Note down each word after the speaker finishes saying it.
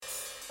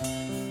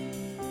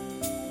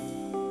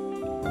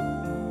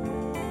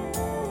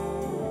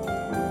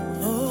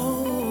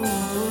Oh,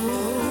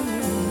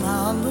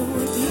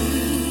 hallowed be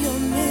your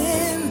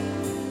name.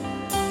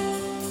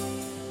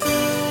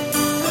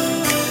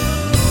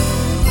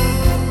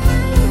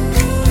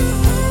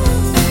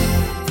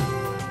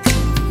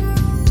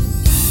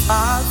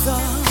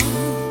 Father,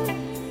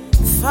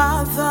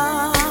 Father,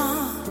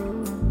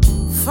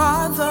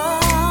 Father,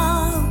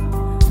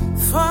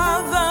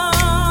 Father,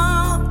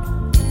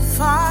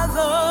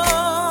 Father,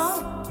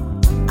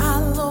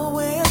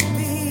 hallowed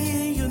be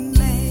your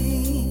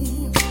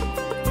name.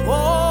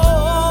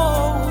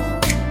 Oh,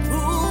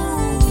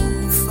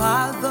 ooh,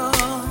 Father,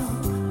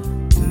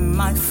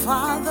 my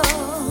Father,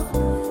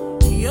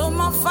 you're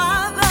my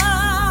Father.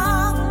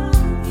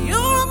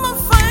 You're my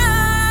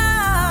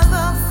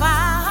Father,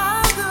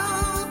 Father,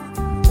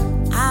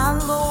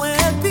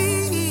 hallowed be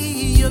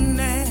your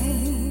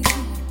name.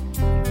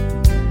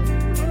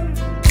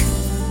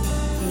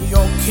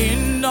 Your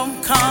kingdom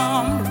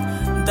come,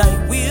 thy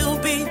will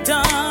be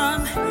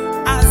done,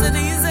 as it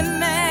is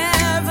in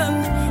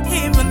heaven,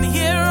 even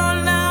here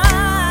on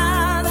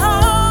earth.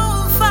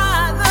 Oh,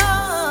 Father,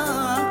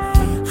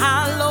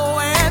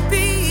 hallowed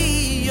be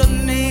your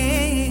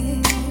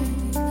name.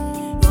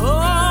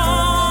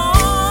 Oh,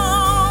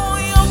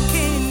 your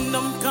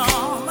kingdom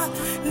come,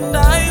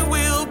 thy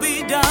will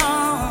be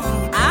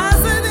done, as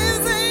it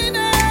is in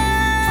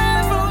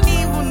heaven,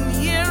 even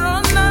here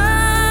on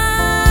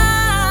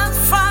earth.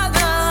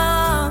 Father,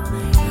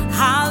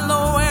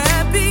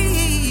 hallowed be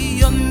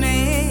your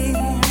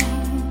name.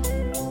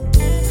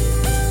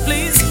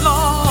 Please,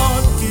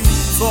 Lord,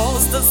 give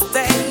us this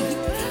day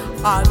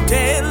our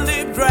daily